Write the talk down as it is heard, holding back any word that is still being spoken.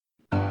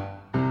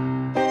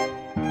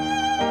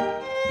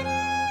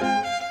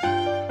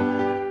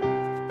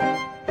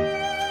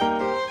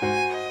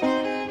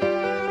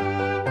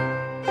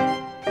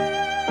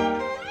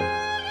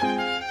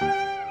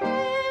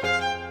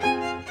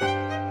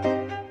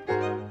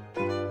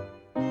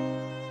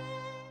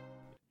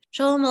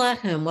Shalom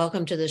Aleichem.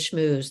 Welcome to the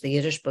Schmooze, the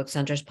Yiddish Book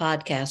Center's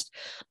podcast.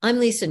 I'm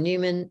Lisa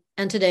Newman,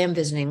 and today I'm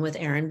visiting with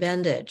Aaron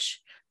Bendich,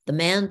 the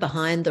man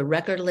behind the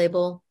record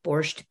label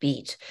Borscht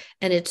Beat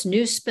and its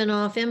new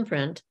spin-off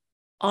imprint,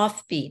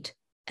 Off Beet,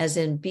 as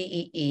in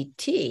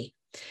B-E-E-T,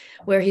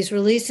 where he's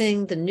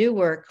releasing the new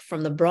work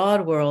from the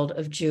broad world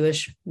of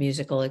Jewish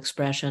musical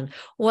expression.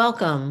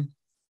 Welcome.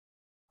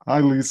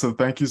 Hi, Lisa.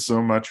 Thank you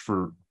so much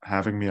for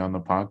having me on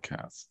the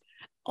podcast.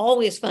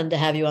 Always fun to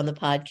have you on the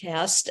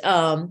podcast.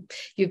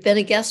 You've been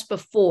a guest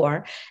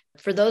before.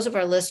 For those of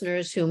our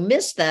listeners who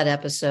missed that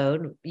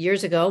episode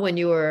years ago when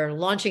you were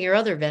launching your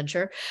other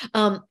venture,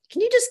 can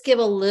you just give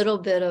a little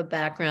bit of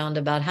background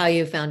about how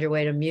you found your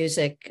way to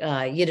music,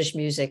 Yiddish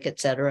music,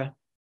 etc.?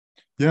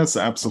 Yes,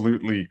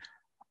 absolutely.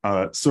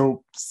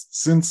 So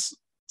since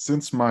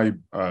my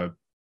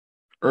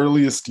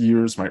earliest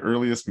years, my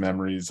earliest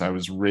memories, I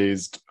was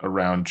raised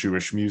around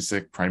Jewish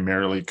music,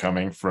 primarily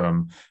coming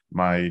from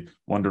my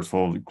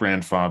wonderful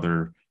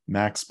grandfather,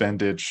 Max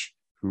Bendich,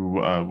 who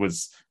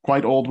was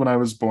quite old when I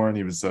was born.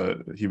 He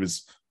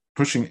was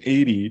pushing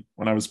 80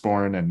 when I was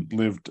born and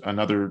lived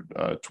another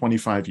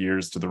 25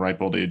 years to the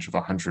ripe old age of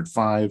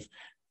 105.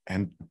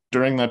 And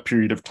during that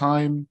period of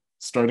time,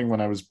 starting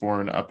when I was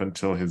born up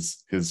until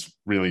his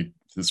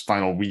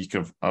final week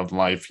of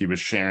life, he was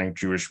sharing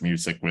Jewish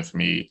music with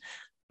me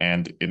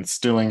and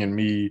instilling in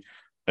me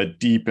a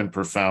deep and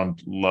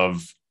profound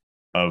love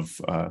of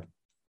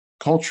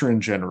culture in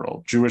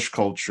general, Jewish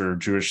culture,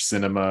 Jewish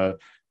cinema,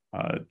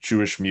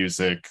 Jewish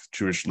music,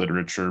 Jewish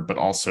literature, but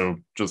also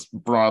just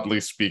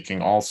broadly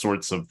speaking, all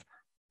sorts of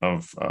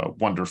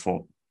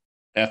wonderful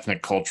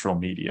ethnic cultural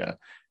media.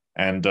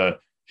 And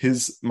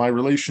my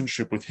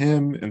relationship with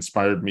him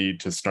inspired me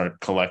to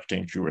start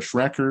collecting Jewish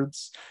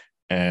records,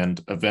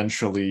 and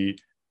eventually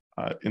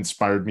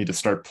inspired me to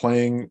start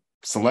playing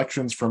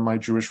selections from my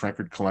Jewish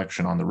record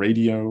collection on the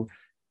radio.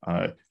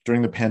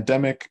 During the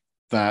pandemic,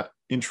 that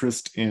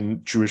interest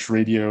in Jewish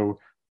radio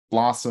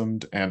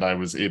blossomed, and I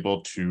was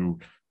able to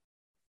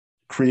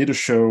create a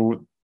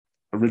show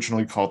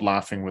originally called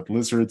Laughing with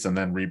Lizards and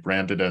then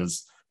rebranded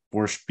as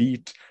Borscht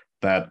Beat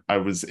that I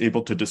was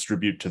able to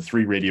distribute to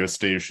 3 radio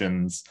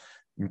stations,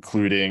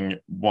 including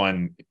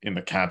one in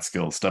the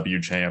Catskills,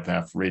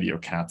 WJFF Radio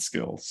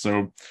Catskills.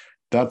 So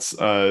that's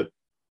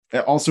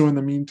also, in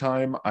the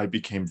meantime, I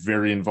became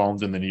very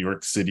involved in the New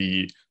York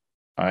City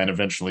and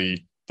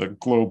eventually the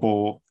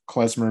global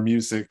klezmer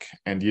music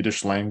and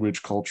Yiddish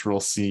language cultural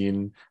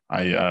scene.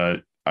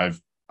 I've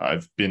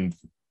been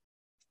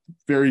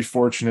very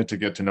fortunate to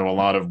get to know a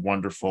lot of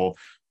wonderful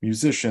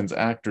musicians,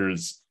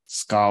 actors,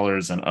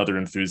 scholars, and other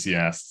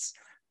enthusiasts.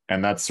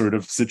 And that sort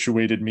of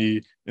situated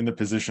me in the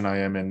position I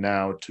am in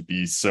now to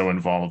be so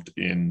involved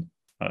in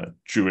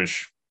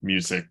Jewish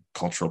music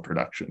cultural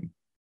production.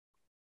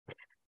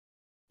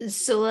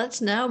 So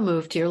let's now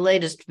move to your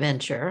latest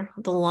venture,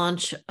 the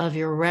launch of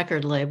your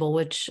record label,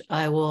 which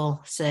I will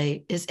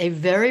say is a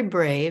very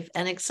brave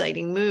and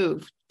exciting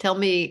move. Tell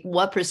me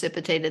what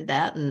precipitated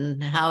that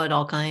and how it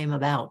all came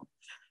about.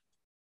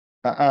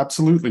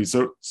 Absolutely.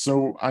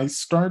 So I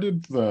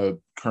started the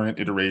current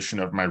iteration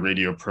of my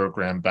radio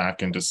program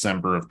back in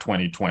December of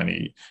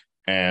 2020,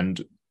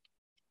 and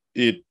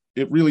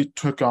it really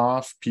took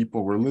off.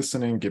 People were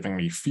listening, giving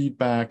me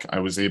feedback. I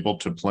was able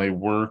to play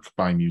work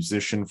by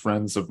musician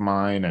friends of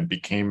mine and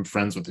became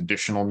friends with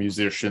additional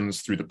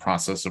musicians through the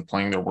process of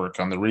playing their work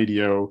on the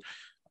radio.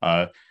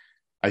 I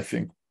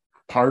think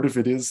part of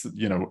it is,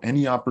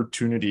 any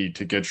opportunity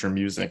to get your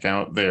music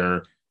out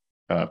there,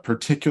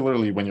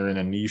 particularly when you're in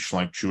a niche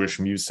like Jewish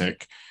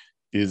music,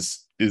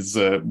 is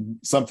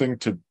something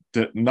to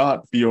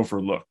not be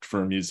overlooked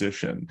for a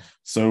musician.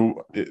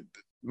 So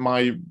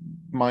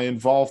my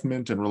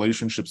involvement and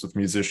relationships with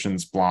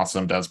musicians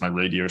blossomed as my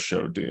radio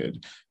show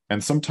did.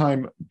 And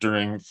sometime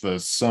during the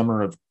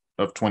summer of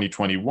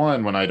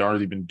 2021, when I'd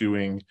already been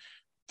doing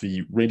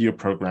the radio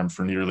program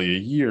for nearly a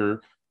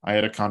year, I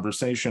had a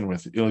conversation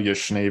with Ilya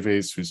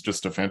Schneeves, who's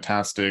just a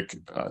fantastic,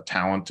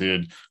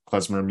 talented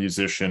klezmer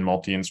musician,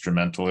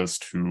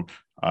 multi-instrumentalist who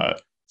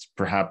is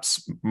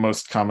perhaps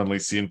most commonly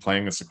seen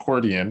playing this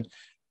accordion.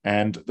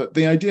 And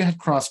the idea had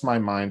crossed my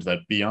mind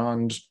that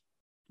beyond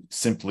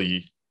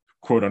simply,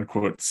 quote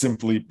unquote,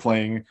 simply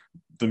playing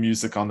the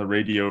music on the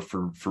radio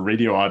for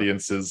radio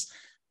audiences,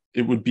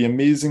 it would be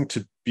amazing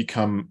to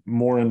become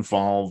more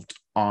involved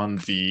on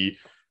the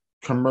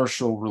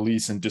commercial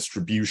release and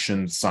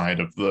distribution side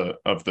of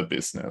the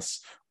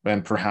business,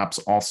 and perhaps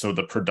also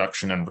the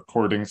production and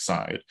recording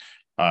side.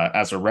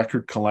 As a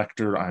record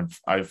collector, I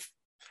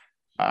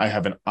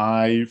have an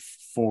eye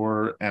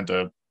for and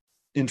a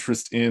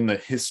interest in the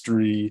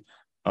history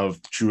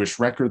of Jewish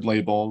record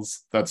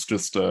labels. That's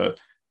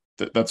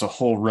a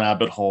whole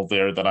rabbit hole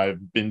there that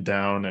I've been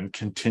down and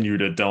continue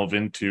to delve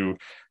into.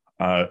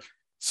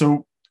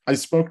 So I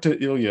spoke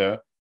to Ilya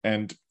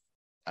and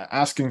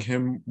asking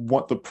him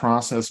what the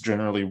process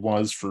generally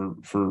was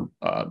for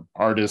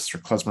artists or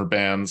klezmer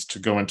bands to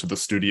go into the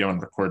studio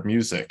and record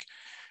music.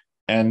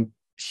 And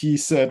he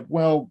said,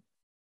 well,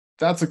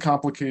 that's a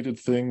complicated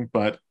thing,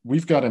 but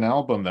we've got an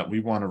album that we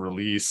want to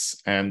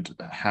release and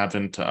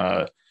haven't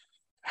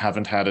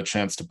had a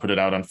chance to put it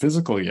out on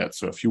physical yet.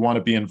 So if you want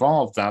to be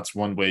involved, that's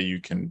one way you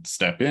can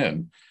step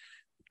in.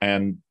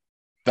 And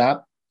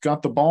that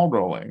got the ball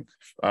rolling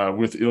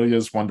with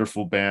Ilya's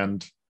wonderful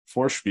band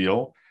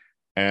Vorspiel.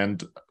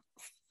 And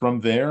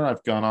from there,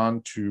 I've gone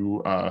on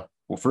to,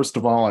 well, first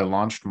of all, I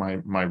launched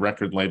my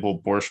record label,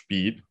 Borscht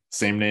Beat,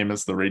 same name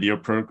as the radio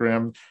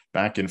program,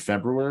 back in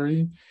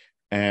February,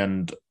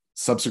 and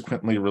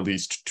subsequently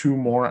released two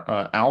more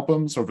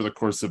albums over the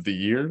course of the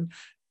year.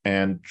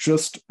 And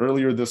just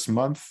earlier this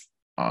month,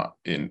 at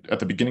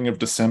the beginning of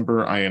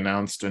December, I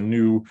announced a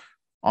new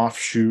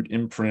offshoot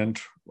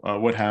imprint,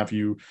 what have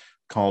you,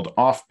 called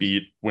Off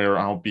Beat, where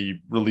I'll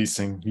be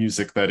releasing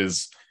music that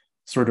is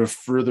sort of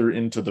further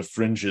into the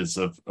fringes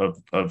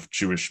of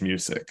Jewish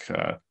music.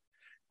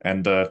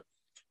 And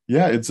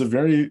yeah, it's a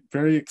very,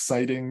 very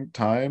exciting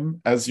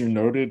time. As you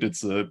noted,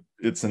 it's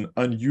an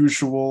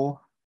unusual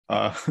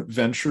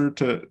venture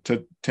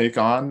to take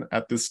on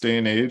at this day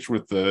and age,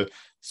 with the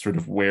sort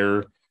of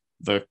where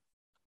the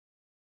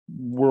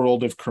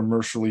world of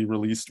commercially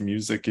released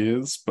music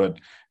is, but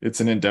it's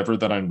an endeavor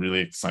that I'm really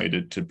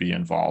excited to be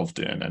involved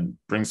in and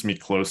brings me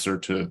closer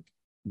to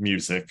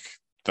music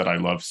that I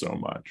love so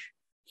much.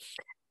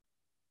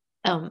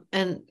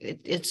 And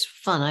it's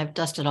fun. I've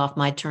dusted off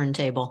my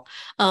turntable.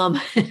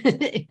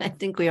 I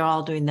think we are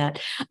all doing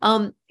that.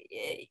 I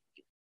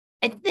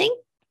think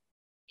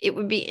it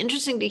would be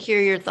interesting to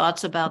hear your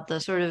thoughts about the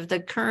sort of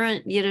the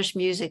current Yiddish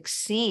music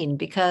scene,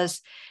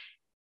 because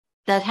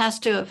that has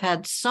to have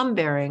had some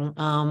bearing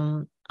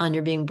on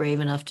your being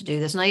brave enough to do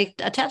this. And I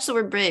attach the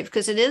word brave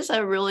because it is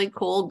a really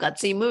cool,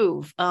 gutsy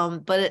move,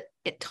 but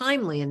it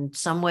timely in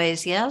some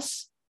ways,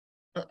 yes?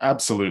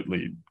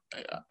 Absolutely.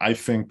 I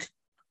think,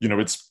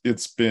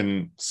 it's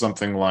been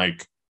something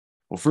like,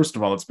 well, first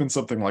of all, it's been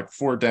something like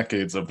 4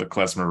 decades of the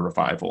klezmer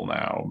revival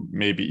now,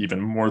 maybe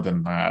even more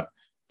than that,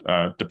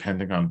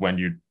 depending on when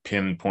you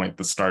pinpoint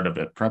the start of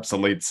it, perhaps the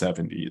late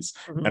 70s.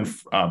 Mm-hmm.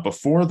 And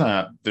before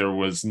that, there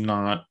was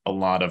not a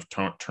lot of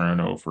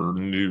turnover,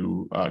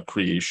 new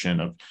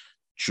creation of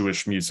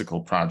Jewish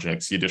musical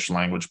projects, Yiddish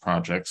language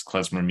projects,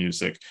 klezmer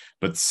music.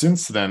 But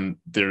since then,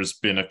 there's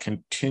been a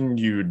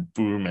continued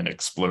boom and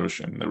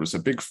explosion. There was a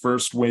big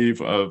first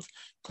wave of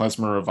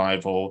klezmer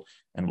revival,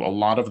 and a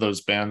lot of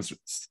those bands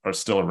are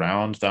still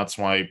around. That's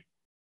why,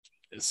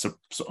 so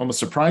almost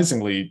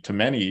surprisingly to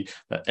many,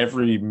 that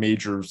every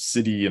major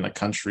city in the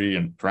country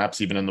and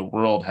perhaps even in the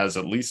world has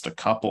at least a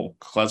couple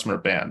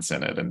klezmer bands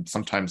in it, and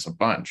sometimes a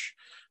bunch.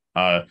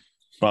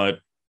 But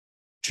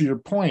to your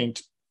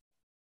point,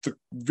 the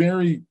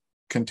very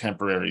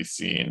contemporary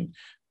scene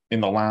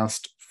in the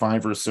last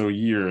 5 or so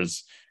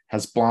years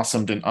has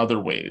blossomed in other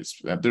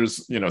ways.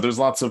 There's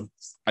lots of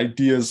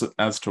ideas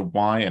as to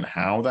why and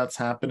how that's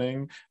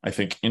happening. I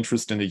think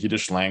interest in the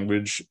Yiddish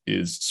language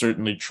is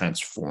certainly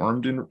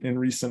transformed in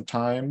recent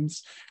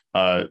times.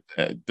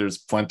 There's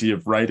plenty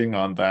of writing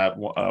on that,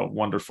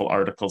 wonderful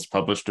articles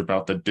published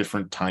about the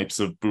different types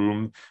of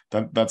boom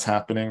that's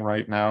happening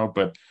right now.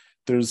 But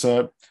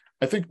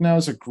I think now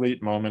is a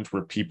great moment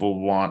where people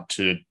want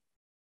to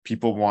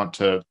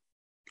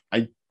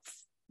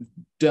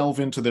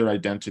delve into their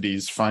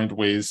identities, find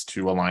ways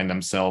to align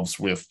themselves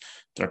with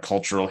their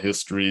cultural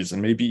histories,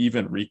 and maybe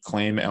even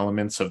reclaim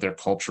elements of their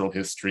cultural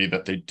history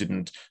that they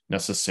didn't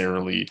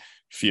necessarily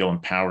feel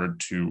empowered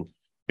to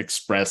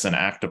express and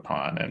act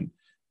upon. And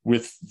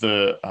with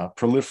the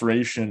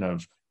proliferation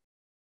of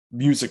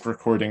music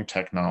recording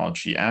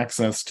technology,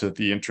 access to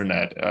the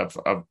internet, of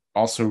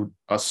also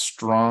a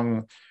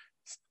strong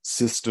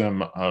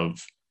system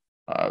of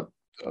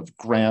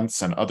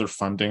grants and other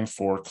funding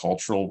for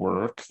cultural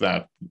work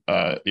that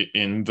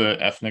in the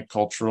ethnic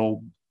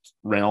cultural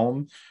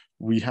realm,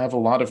 we have a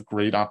lot of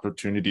great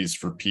opportunities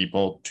for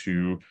people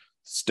to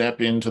step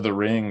into the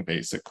ring,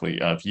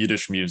 basically, of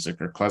Yiddish music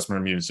or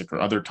klezmer music or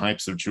other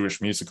types of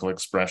Jewish musical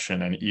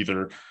expression, and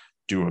either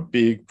do a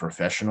big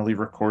professionally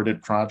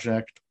recorded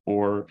project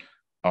or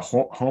a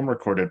home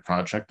recorded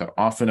project that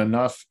often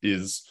enough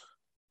is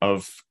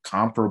of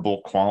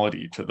comparable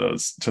quality to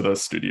those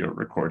studio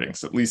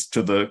recordings, at least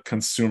to the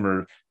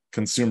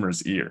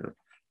consumer's ear.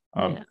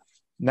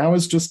 Now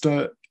is just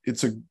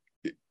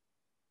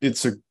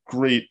it's a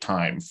great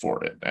time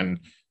for it.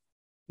 And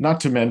not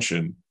to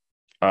mention,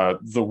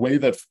 the way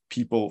that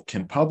people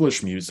can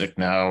publish music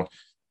now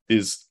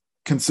is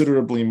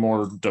considerably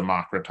more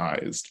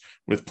democratized,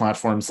 with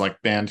platforms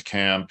like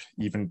Bandcamp,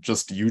 even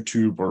just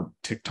YouTube or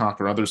TikTok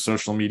or other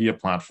social media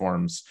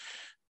platforms.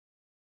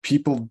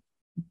 People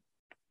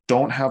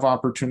don't have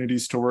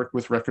opportunities to work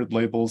with record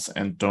labels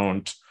and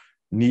don't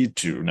need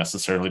to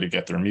necessarily to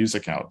get their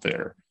music out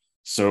there.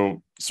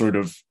 So sort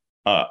of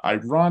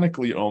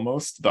ironically,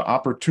 almost, the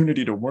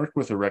opportunity to work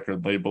with a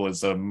record label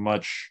is a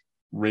much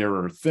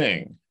rarer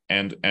thing.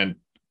 And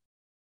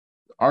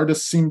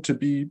artists seem to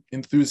be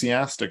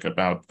enthusiastic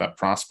about that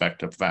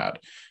prospect of that,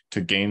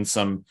 to gain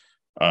some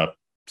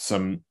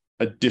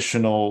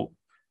additional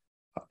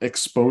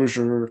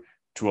exposure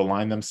to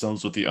align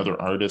themselves with the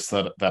other artists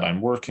that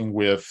I'm working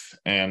with,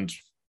 and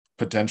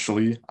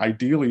potentially,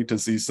 ideally, to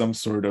see some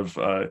sort of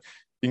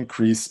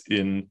increase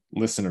in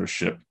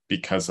listenership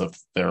because of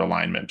their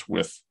alignment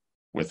with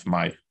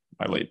my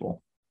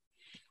label.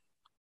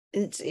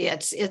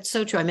 It's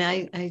so true. I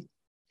mean, I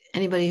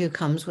anybody who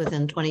comes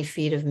within 20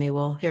 feet of me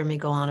will hear me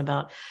go on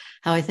about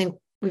how I think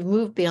we've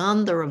moved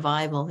beyond the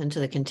revival into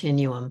the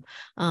continuum,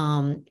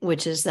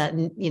 which is that,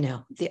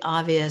 the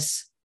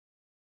obvious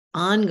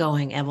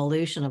ongoing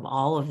evolution of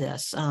all of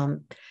this.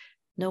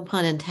 No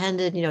pun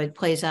intended, it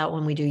plays out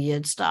when we do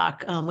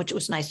Yidstock, which it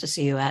was nice to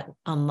see you at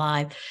on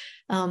live.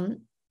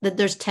 That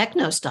there's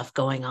techno stuff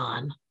going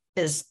on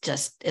is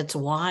just, it's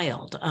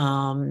wild.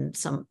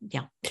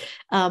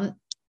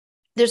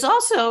 There's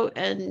also,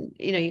 and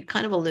you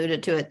kind of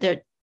alluded to it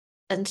there,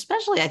 and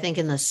especially I think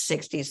in the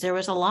 60s, there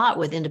was a lot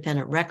with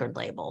independent record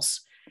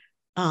labels,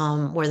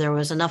 where there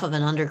was enough of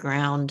an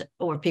underground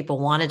where people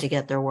wanted to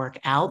get their work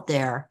out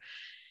there.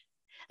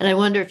 And I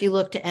wonder if you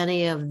look to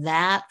any of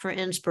that for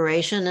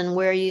inspiration and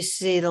where you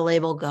see the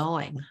label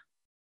going.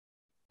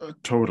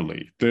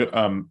 Totally.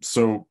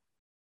 So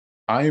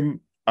I'm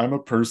a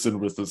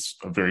person with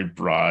a very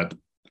broad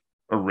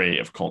array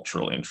of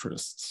cultural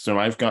interests. So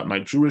I've got my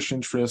Jewish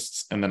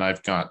interests, and then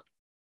I've got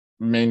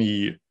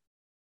many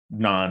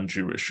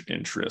non-Jewish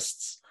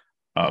interests.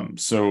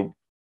 So,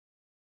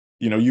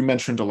 you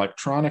mentioned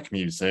electronic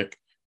music.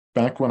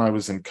 Back when I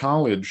was in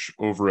college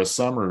over a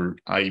summer,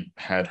 I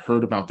had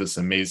heard about this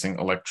amazing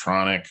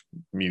electronic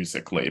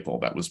music label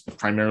that was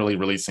primarily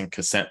releasing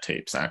cassette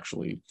tapes,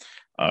 actually,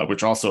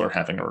 which also are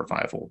having a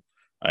revival.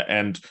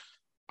 And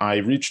I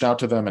reached out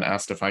to them and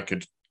asked if I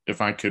could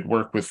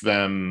work with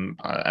them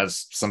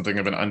as something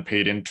of an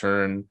unpaid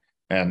intern.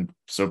 And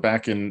so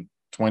back in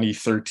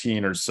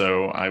 2013 or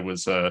so, I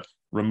was a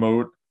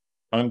remote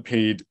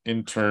unpaid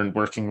intern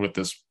working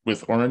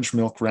with Orange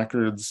Milk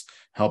Records,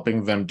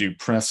 helping them do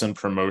press and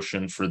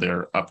promotion for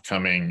their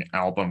upcoming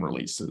album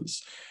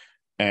releases.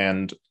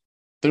 And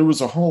there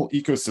was a whole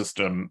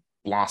ecosystem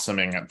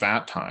blossoming at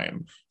that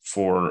time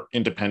for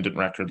independent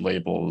record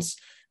labels.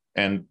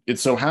 And it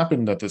so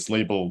happened that this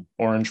label,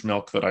 Orange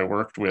Milk, that I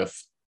worked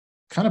with,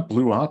 kind of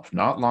blew up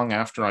not long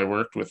after I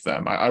worked with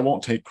them. I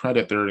won't take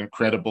credit. They're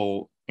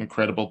incredible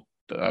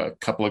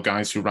couple of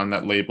guys who run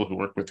that label who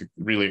work with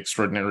really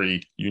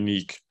extraordinary,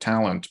 unique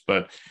talent.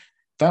 But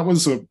that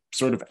was a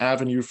sort of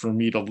avenue for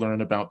me to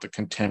learn about the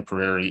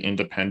contemporary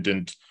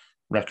independent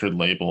record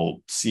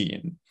label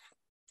scene.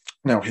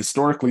 Now,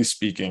 historically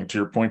speaking, to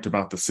your point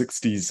about the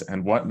 60s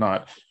and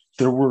whatnot,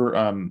 there were,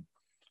 I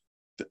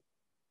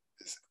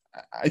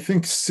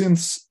think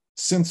since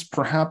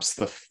perhaps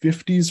the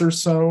 50s or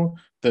so,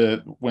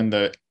 when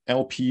the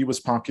LP was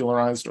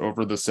popularized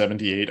over the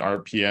 78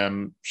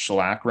 RPM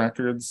shellac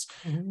records,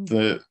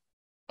 the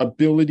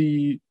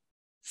ability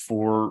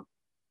for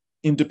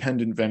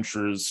independent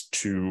ventures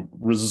to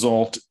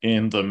result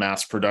in the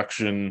mass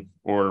production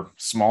or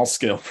small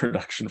scale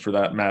production, for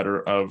that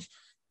matter,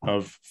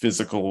 of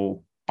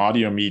physical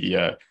audio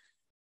media,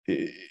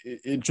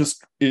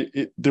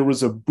 there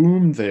was a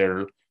boom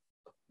there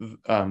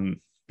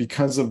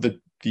because of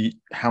the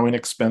how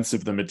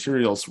inexpensive the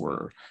materials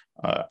were.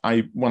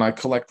 When I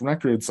collect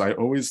records, I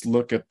always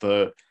look at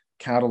the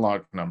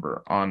catalog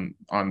number on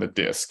the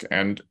disc,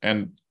 and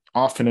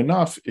often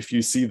enough, if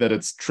you see that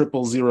it's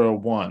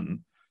 0001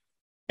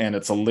 and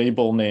it's a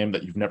label name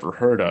that you've never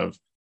heard of,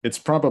 it's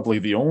probably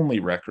the only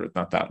record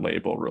that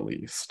label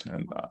released.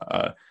 And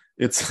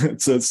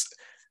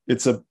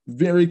it's a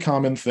very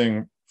common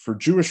thing for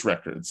Jewish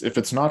records. If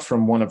it's not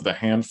from one of the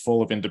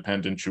handful of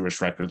independent Jewish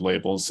record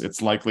labels,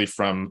 it's likely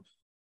from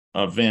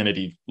a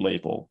vanity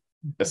label,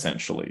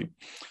 essentially.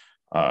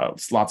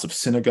 Lots of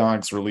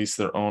synagogues released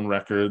their own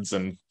records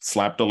and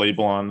slapped a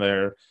label on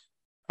there.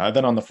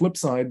 Then on the flip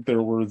side,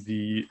 there were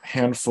the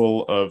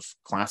handful of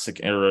classic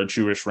era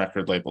Jewish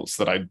record labels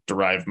that I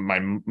derive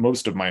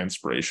most of my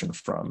inspiration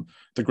from.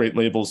 The great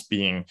labels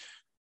being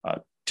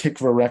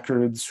Tikva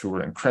Records, who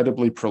were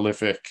incredibly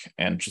prolific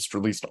and just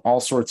released all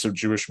sorts of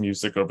Jewish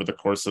music over the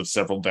course of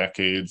several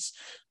decades.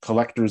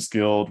 Collectors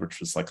Guild,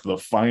 which was like the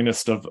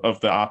finest of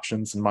the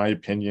options, in my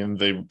opinion.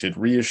 They did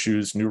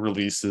reissues, new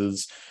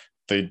releases.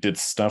 They did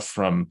stuff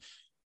from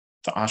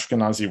the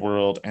Ashkenazi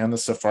world and the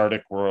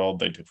Sephardic world.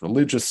 They did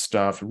religious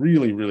stuff,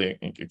 really, really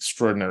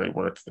extraordinary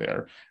work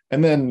there.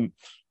 And then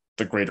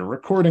the Greater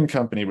Recording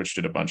Company, which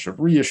did a bunch of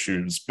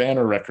reissues,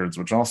 Banner Records,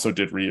 which also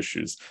did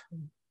reissues.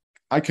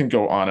 I can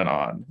go on and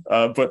on.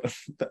 But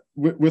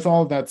with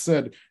all of that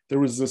said, there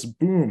was this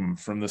boom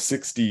from the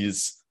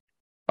 60s,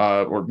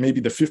 or maybe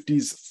the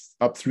 50s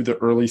up through the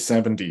early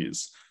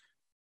 70s,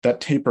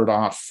 that tapered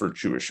off for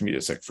Jewish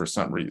music for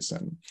some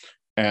reason.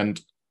 And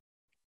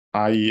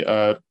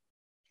I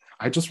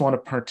just want to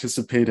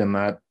participate in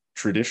that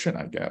tradition,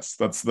 I guess.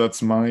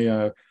 That's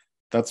my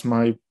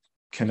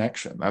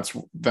connection.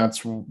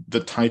 That's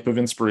the type of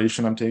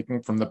inspiration I'm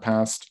taking from the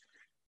past.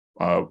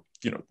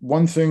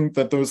 One thing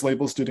that those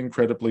labels did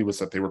incredibly was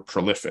that they were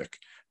prolific.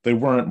 They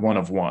weren't one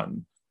of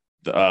one,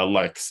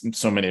 like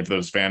so many of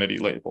those vanity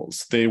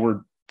labels. They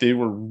they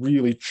were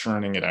really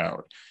churning it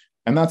out.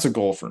 And that's a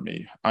goal for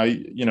me.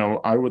 I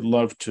would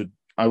love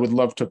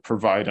to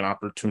provide an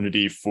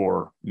opportunity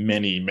for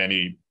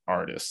many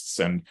artists,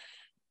 and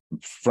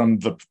from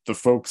the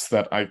folks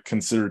that I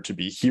consider to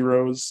be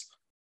heroes,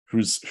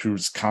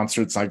 whose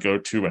concerts I go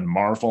to and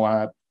marvel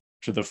at,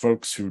 to the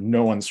folks who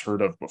no one's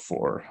heard of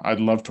before. I'd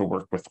love to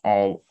work with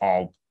all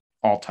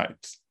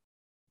types.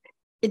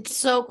 It's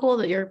so cool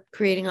that you're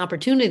creating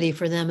opportunity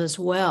for them as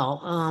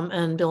well,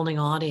 and building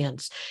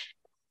audience.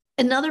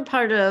 Another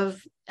part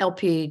of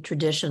LP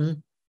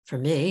tradition for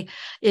me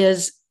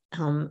is,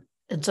 and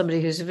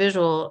somebody who's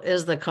visual,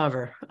 is the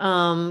cover.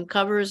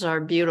 Covers are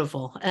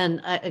beautiful.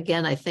 And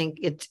I think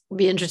it'd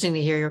be interesting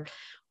to hear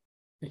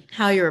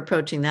how you're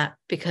approaching that,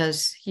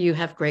 because you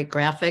have great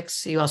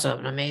graphics. You also have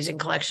an amazing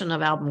collection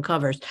of album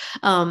covers.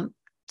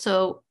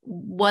 So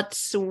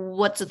what's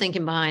the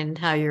thinking behind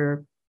how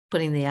you're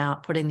putting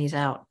these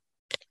out?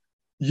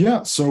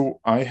 Yeah, so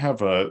I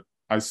have a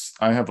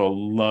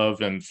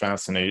love and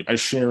fascination. I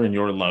share in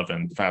your love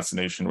and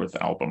fascination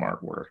with album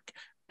artwork.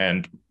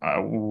 And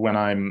when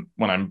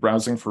I'm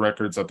browsing for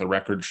records at the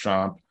record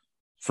shop,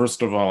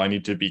 first of all, I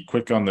need to be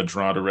quick on the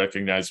draw to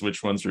recognize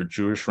which ones are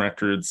Jewish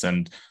records,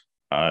 and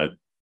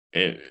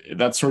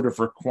that sort of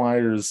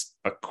requires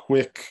a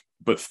quick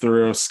but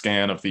thorough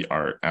scan of the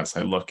art as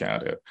I look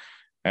at it.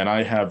 And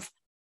I have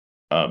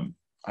a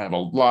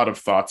lot of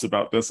thoughts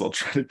about this. I'll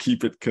try to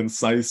keep it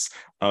concise.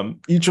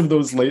 Each of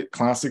those late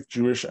classic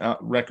Jewish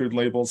record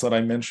labels that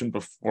I mentioned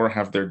before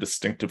have their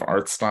distinctive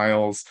art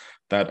styles.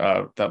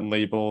 That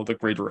label, the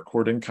Great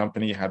Recording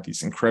Company, had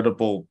these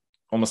incredible,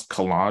 almost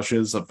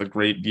collages of the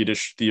great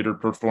Yiddish theater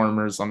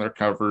performers on their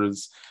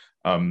covers.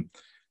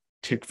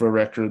 Tikva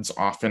Records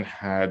often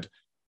had,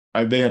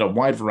 they had a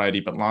wide variety,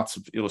 but lots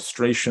of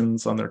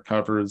illustrations on their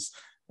covers.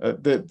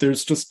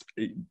 There's just,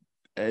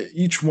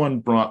 each one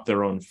brought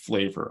their own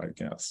flavor, I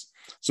guess.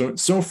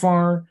 So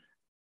far,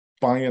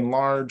 by and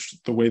large,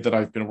 the way that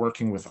I've been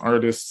working with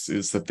artists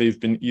is that they've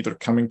been either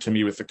coming to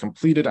me with a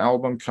completed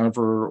album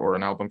cover or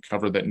an album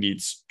cover that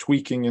needs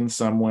tweaking in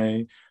some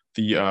way.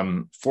 The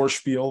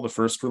Vorspiel, the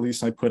first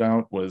release I put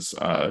out, was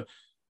an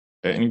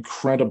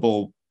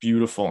incredible,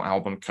 beautiful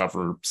album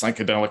cover,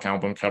 psychedelic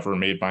album cover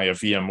made by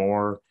Avia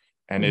Moore.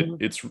 And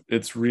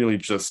it's really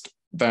just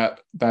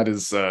that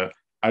is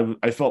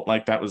I felt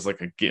like that was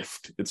like a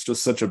gift. It's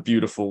just such a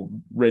beautiful,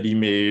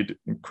 ready-made,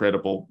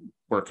 incredible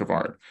work of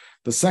art.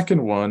 The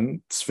second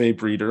one, Sve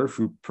Breeder,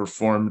 who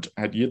performed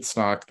at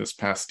Yidstock this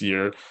past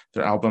year,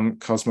 their album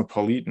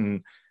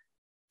Cosmopolitan,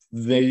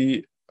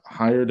 they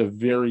hired a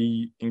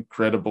very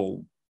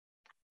incredible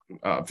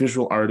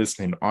visual artist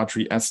named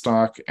Audrey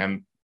Estock,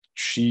 and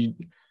she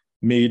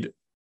made,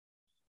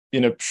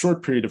 in a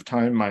short period of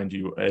time, mind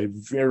you, a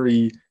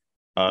very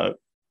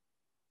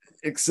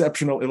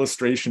exceptional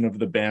illustration of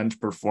the band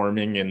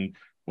performing in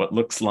what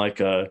looks like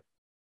a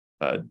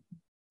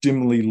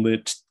dimly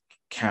lit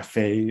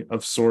cafe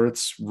of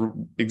sorts,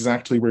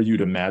 exactly where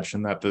you'd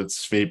imagine that the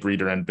Sve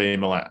Breeder and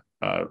Beimel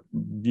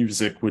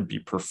music would be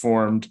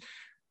performed.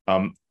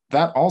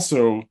 That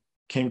also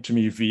came to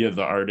me via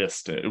the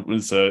artist. It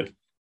was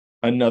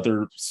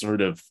another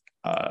sort of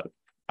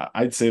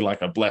I'd say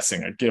like a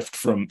blessing, a gift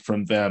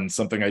from them,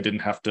 something I didn't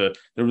have to,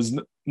 there was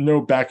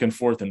no back and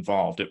forth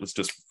involved. It was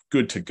just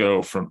good to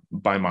go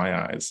by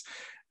my eyes.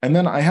 And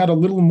then I had a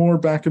little more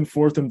back and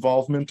forth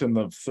involvement in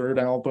the third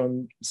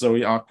album,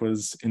 Zoe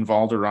Aqua's In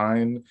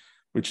Valderine,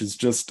 which is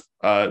just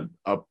a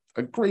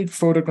great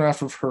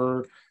photograph of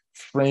her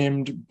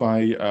framed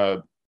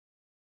by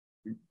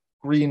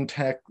green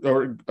text,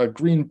 or a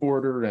green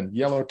border and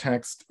yellow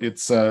text.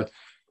 It's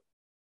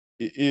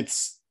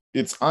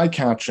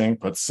eye-catching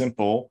but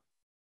simple,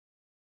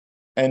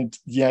 and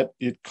yet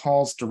it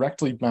calls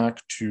directly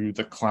back to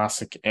the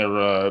classic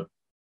era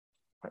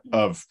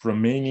of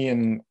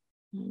Romanian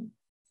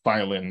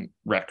violin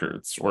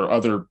records or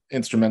other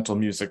instrumental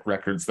music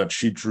records that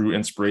she drew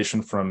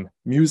inspiration from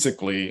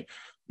musically,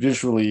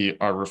 visually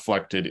are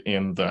reflected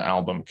in the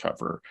album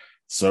cover.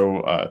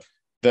 So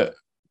the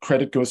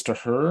credit goes to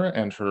her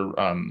and her.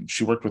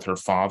 She worked with her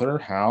father,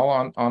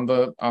 Hal, on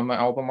the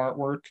album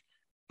artwork.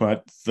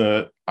 But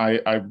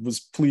I was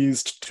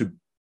pleased to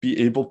be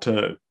able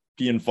to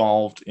be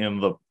involved in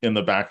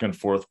the back and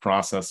forth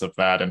process of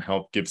that and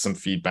help give some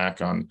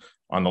feedback on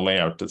the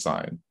layout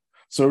design.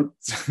 So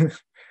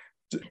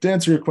to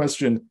answer your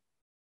question,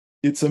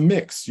 it's a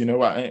mix. You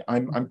know,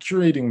 I'm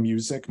curating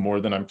music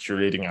more than I'm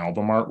curating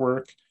album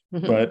artwork,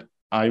 but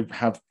I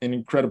have an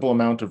incredible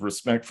amount of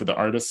respect for the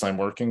artists I'm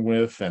working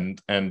with,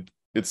 and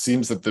it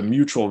seems that the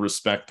mutual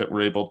respect that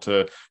we're able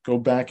to go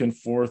back and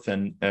forth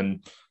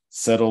and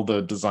settle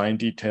the design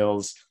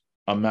details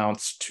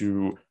amounts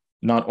to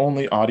not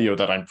only audio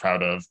that I'm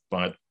proud of,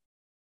 but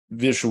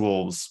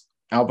visuals,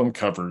 album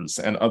covers,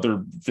 and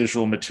other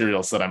visual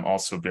materials that I'm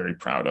also very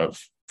proud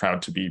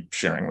to be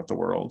sharing with the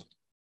world.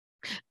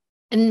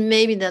 And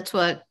maybe that's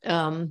what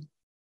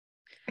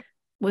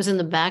was in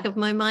the back of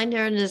my mind,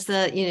 Aaron, is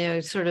that, you know,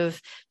 sort of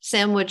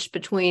sandwiched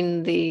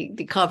between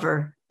the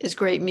cover is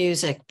great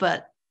music,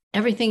 but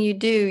everything you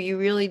do, you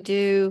really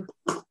do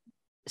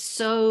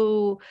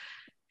so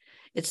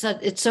it's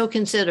so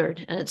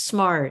considered, and it's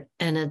smart,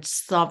 and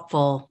it's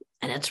thoughtful,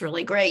 and it's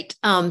really great.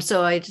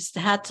 So I just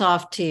hats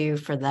off to you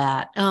for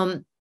that.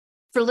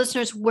 For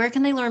listeners, where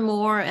can they learn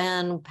more,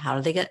 and how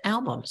do they get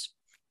albums?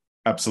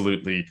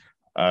 Absolutely.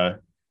 So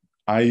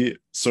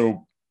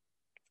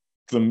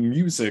the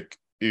music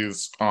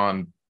is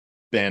on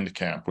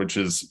Bandcamp, which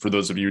is, for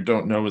those of you who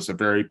don't know, is a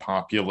very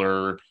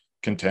popular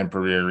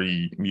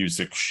contemporary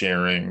music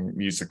sharing,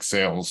 music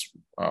sales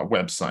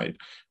website.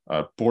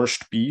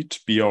 Borscht Beat,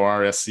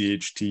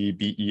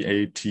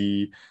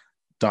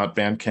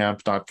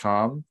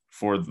 BORSCHTBEAT.bandcamp.com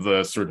for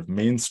the sort of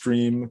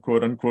mainstream,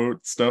 quote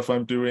unquote, stuff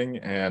I'm doing,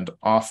 and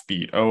Off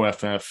Beet,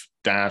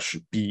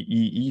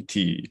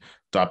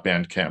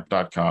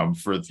 OFF-BEET.bandcamp.com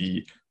for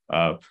the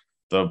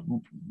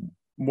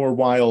more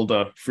wild,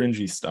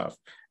 fringy stuff.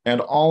 And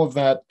all of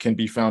that can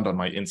be found on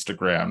my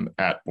Instagram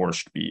at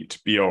Borscht Beat,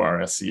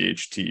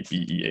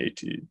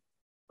 BORSCHTBEAT.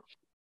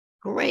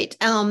 Great.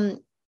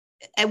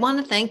 I want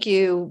to thank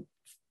you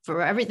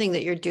for everything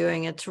that you're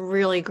doing. It's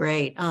really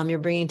great. You're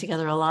bringing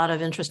together a lot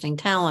of interesting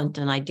talent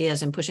and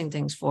ideas and pushing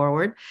things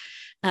forward.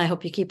 I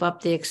hope you keep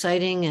up the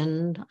exciting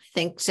and, I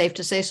think, safe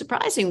to say,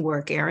 surprising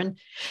work, Aaron.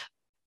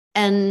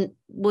 And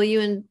will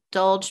you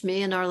indulge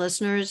me and our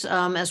listeners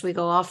as we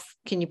go off?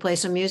 Can you play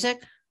some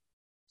music?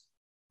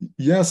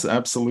 Yes,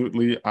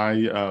 absolutely.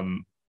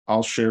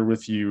 I'll share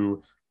with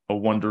you a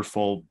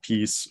wonderful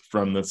piece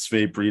from the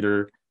Sve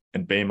Breeder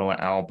and Bemela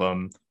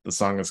album. The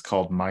song is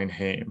called Mein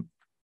Heim.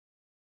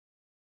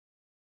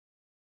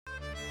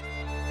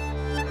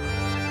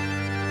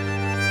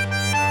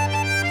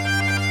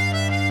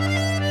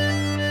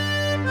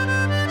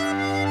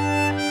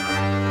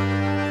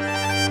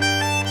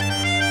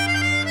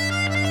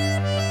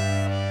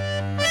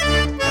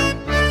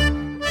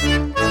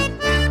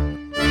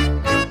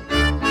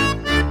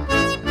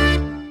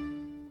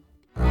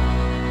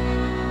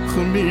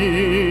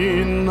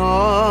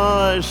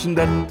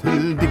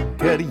 Schnettel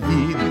dicker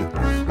Jid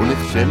und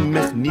ich schäm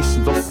mich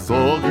nicht das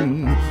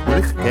Sorgen und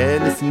ich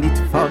kann es nicht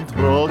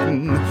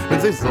vertragen, wenn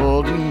sie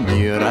sagen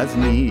mir als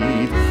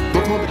nicht.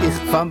 Dort hab ich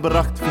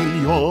verbracht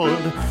viel Jahr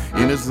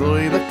in so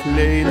einer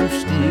kleinen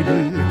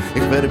Stiebel.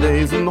 Ich werde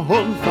diesen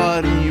Hund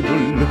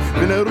verriebeln,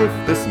 wenn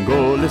ruft es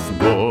Goles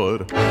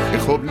Gor.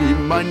 Ich hab lieb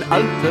mein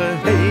alter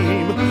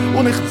Heim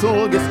und ich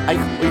zog es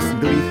eigentlich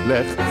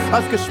brieflich,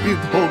 als gespielt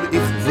hab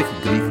ich sich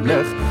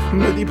brieflich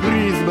mit die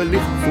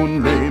Prisbelicht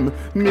von Lehm.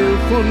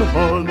 Milch und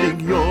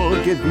Honig, ja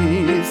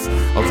gewiss,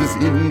 als es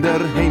in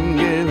der Heim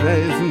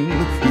gewesen,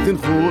 mit den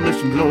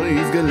chronischen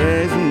Bläus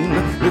gelesen,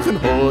 mit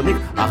den Honig,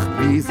 ach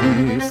wie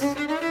süß.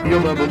 Ja,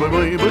 mein Heim,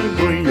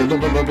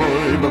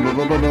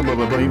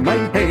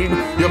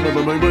 ja,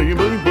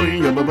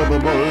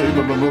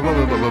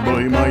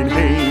 mein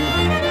Heim.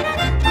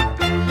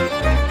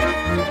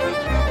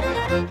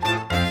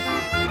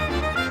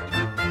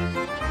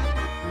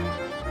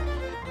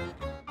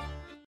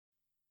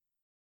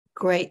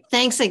 Great.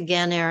 Thanks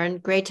again, Aaron.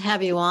 Great to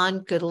have you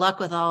on. Good luck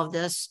with all of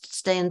this.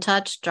 Stay in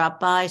touch, drop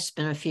by,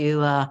 spin a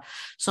few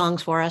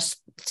songs for us,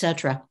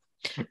 etc.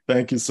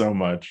 Thank you so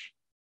much.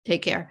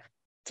 Take care.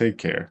 Take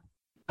care.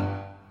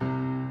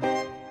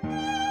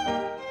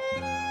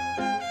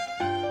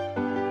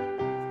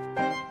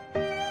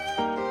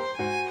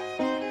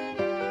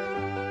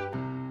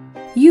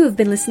 You have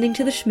been listening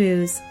to The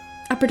Schmooze,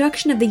 a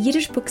production of the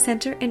Yiddish Book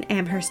Center in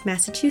Amherst,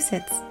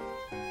 Massachusetts.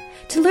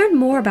 To learn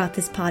more about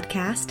this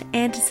podcast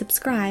and to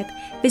subscribe,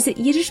 visit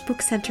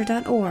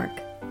yiddishbookcenter.org.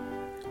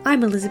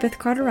 I'm Elizabeth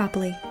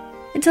Carteropoli.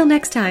 Until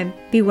next time,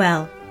 be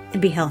well and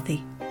be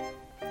healthy.